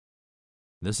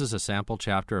This is a sample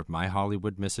chapter of My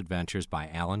Hollywood Misadventures by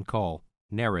Allan Cole,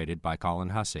 narrated by Colin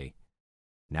Hussey.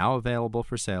 Now available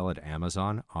for sale at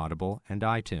Amazon, Audible, and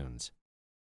iTunes.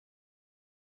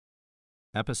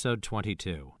 Episode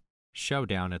 22.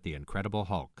 Showdown at the Incredible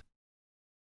Hulk.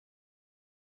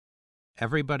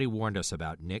 Everybody warned us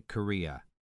about Nick Correa.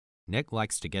 Nick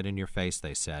likes to get in your face,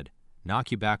 they said, knock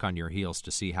you back on your heels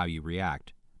to see how you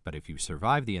react. But if you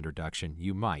survive the introduction,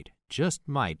 you might, just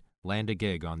might, land a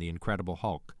gig on the Incredible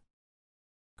Hulk.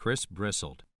 Chris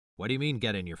bristled. What do you mean,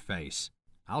 get in your face?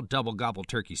 I'll double-gobble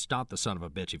turkey stomp the son of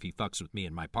a bitch if he fucks with me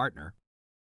and my partner.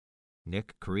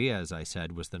 Nick Correa, as I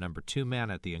said, was the number 2 man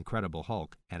at the Incredible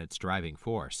Hulk and its driving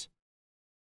force.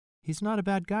 He's not a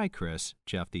bad guy, Chris,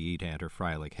 Jeff the Eat-Hander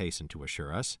Freilich hastened to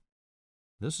assure us.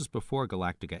 This was before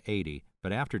Galactica 80,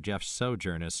 but after Jeff's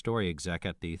sojourn as story exec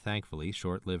at the, thankfully,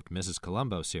 short-lived Mrs.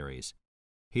 Columbo series.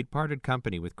 He'd parted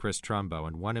company with Chris Trumbo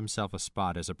and won himself a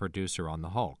spot as a producer on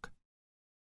the Hulk.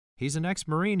 He's an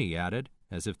ex-Marine, he added,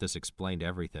 as if this explained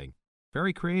everything.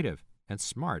 Very creative and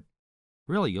smart.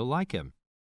 Really, you'll like him.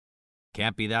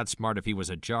 Can't be that smart if he was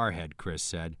a jarhead, Chris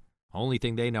said. Only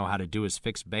thing they know how to do is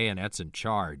fix bayonets and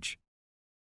charge.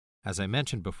 As I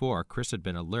mentioned before, Chris had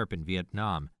been a LERP in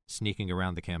Vietnam, sneaking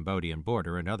around the Cambodian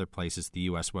border and other places the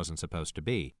U.S. wasn't supposed to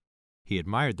be. He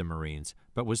admired the Marines,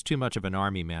 but was too much of an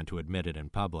Army man to admit it in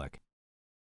public.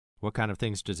 What kind of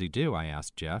things does he do? I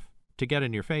asked Jeff. To get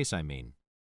in your face, I mean.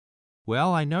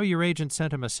 Well, I know your agent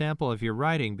sent him a sample of your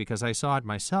writing because I saw it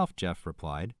myself, Jeff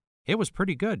replied. It was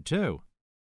pretty good, too.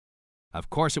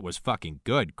 Of course it was fucking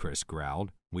good, Chris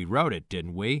growled. We wrote it,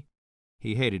 didn't we?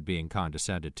 He hated being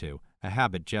condescended to, a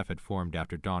habit Jeff had formed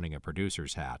after donning a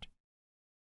producer's hat.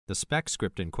 The spec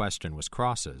script in question was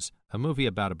Crosses, a movie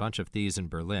about a bunch of thieves in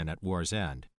Berlin at war's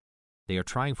end. They are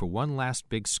trying for one last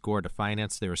big score to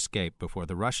finance their escape before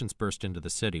the Russians burst into the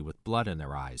city with blood in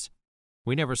their eyes.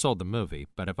 We never sold the movie,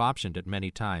 but have optioned it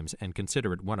many times and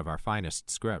consider it one of our finest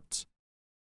scripts.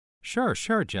 Sure,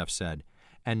 Jeff said.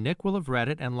 And Nick will have read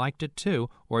it and liked it too,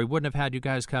 or he wouldn't have had you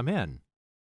guys come in.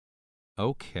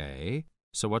 Okay,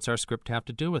 so what's our script have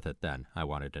to do with it then? I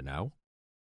wanted to know.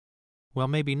 Well,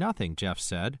 maybe nothing, Jeff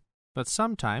said. But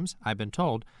sometimes, I've been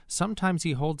told, sometimes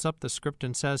he holds up the script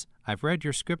and says, I've read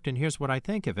your script and here's what I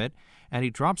think of it, and he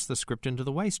drops the script into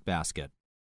the wastebasket.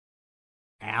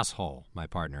 Asshole, my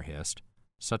partner hissed.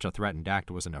 Such a threatened act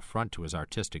was an affront to his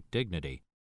artistic dignity.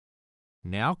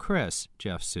 Now, Chris,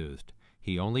 Jeff soothed,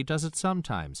 he only does it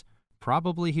sometimes.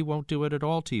 Probably he won't do it at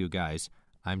all to you guys.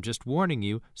 I'm just warning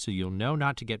you so you'll know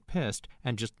not to get pissed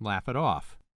and just laugh it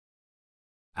off.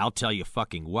 I'll tell you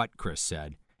fucking what, Chris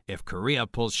said. If Correa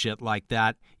pulls shit like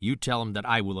that, you tell him that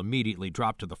I will immediately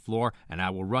drop to the floor and I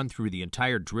will run through the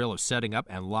entire drill of setting up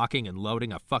and locking and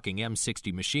loading a fucking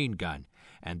M60 machine gun,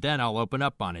 and then I'll open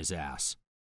up on his ass.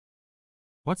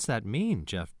 What's that mean?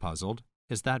 Jeff puzzled.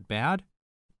 Is that bad?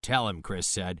 Tell him, Chris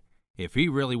said. If he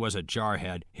really was a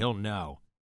jarhead, he'll know.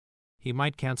 He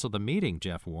might cancel the meeting,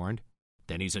 Jeff warned.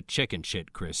 Then he's a chicken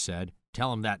shit, Chris said.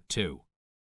 Tell him that too.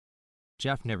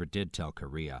 Jeff never did tell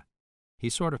Correa. He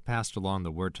sort of passed along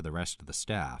the word to the rest of the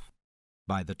staff.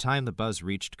 By the time the buzz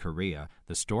reached Correa,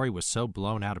 the story was so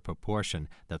blown out of proportion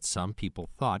that some people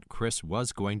thought Chris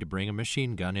was going to bring a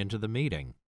machine gun into the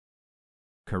meeting.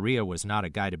 Correa was not a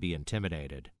guy to be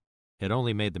intimidated. It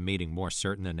only made the meeting more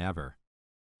certain than ever.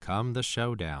 Come the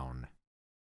showdown.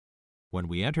 When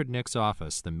we entered Nick's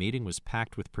office, the meeting was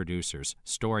packed with producers,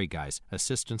 story guys,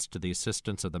 assistants to the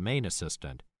assistants of the main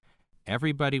assistant.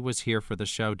 Everybody was here for the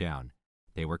showdown.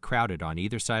 They were crowded on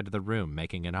either side of the room,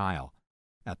 making an aisle.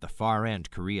 At the far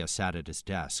end, Correa sat at his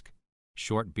desk.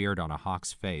 Short beard on a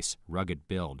hawk's face, rugged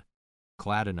build,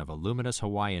 clad in a voluminous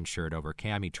Hawaiian shirt over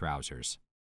cami trousers.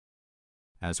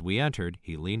 As we entered,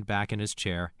 he leaned back in his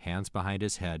chair, hands behind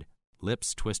his head,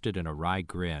 lips twisted in a wry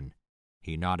grin.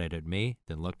 He nodded at me,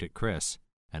 then looked at Chris,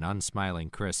 and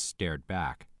unsmiling Chris stared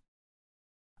back.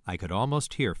 I could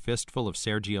almost hear Fistful of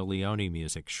Sergio Leone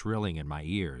music shrilling in my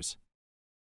ears.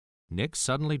 Nick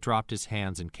suddenly dropped his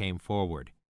hands and came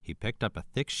forward. He picked up a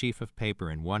thick sheaf of paper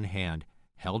in one hand,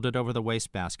 held it over the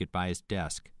wastebasket by his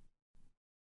desk.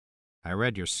 I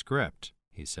read your script,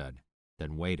 he said,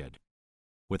 then waited.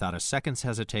 Without a second's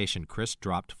hesitation, Chris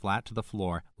dropped flat to the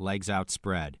floor, legs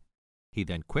outspread. He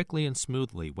then quickly and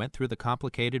smoothly went through the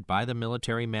complicated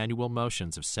by-the-military manual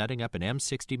motions of setting up an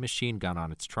M60 machine gun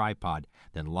on its tripod,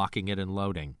 then locking it and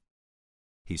loading.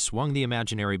 He swung the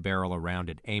imaginary barrel around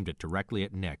and aimed it directly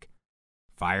at Nick.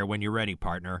 Fire when you're ready,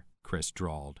 partner, Chris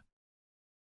drawled.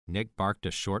 Nick barked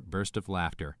a short burst of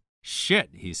laughter. Shit,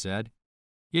 he said.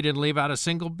 You didn't leave out a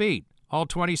single beat. All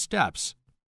 20 steps.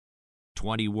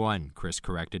 21, Chris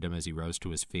corrected him as he rose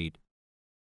to his feet.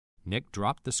 Nick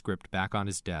dropped the script back on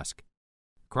his desk.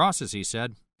 "Crosses," he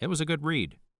said. "It was a good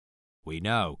read." "We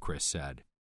know," Chris said.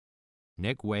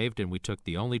 Nick waved and we took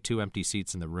the only 2 empty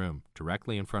seats in the room,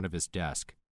 directly in front of his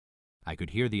desk. I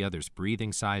could hear the others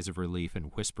breathing sighs of relief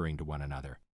and whispering to one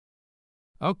another.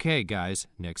 "Okay, guys,"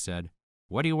 Nick said.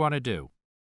 "What do you want to do?"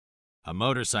 "A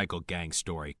motorcycle gang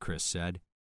story," Chris said.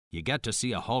 "You get to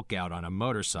see a Hulk out on a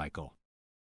motorcycle."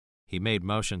 He made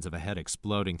motions of a head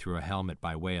exploding through a helmet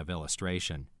by way of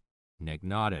illustration. Nick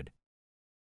nodded.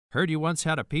 "Heard you once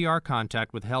had a PR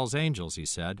contact with Hell's Angels," he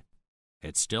said.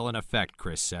 "It's still in effect,"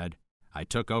 Chris said. "I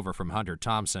took over from Hunter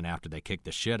Thompson after they kicked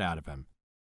the shit out of him."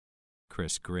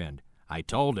 Chris grinned. "I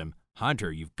told him,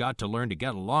 'Hunter, you've got to learn to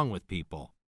get along with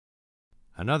people.'"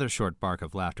 Another short bark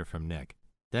of laughter from Nick.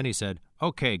 Then he said,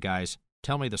 "Okay, guys,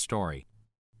 tell me the story."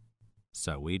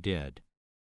 So we did.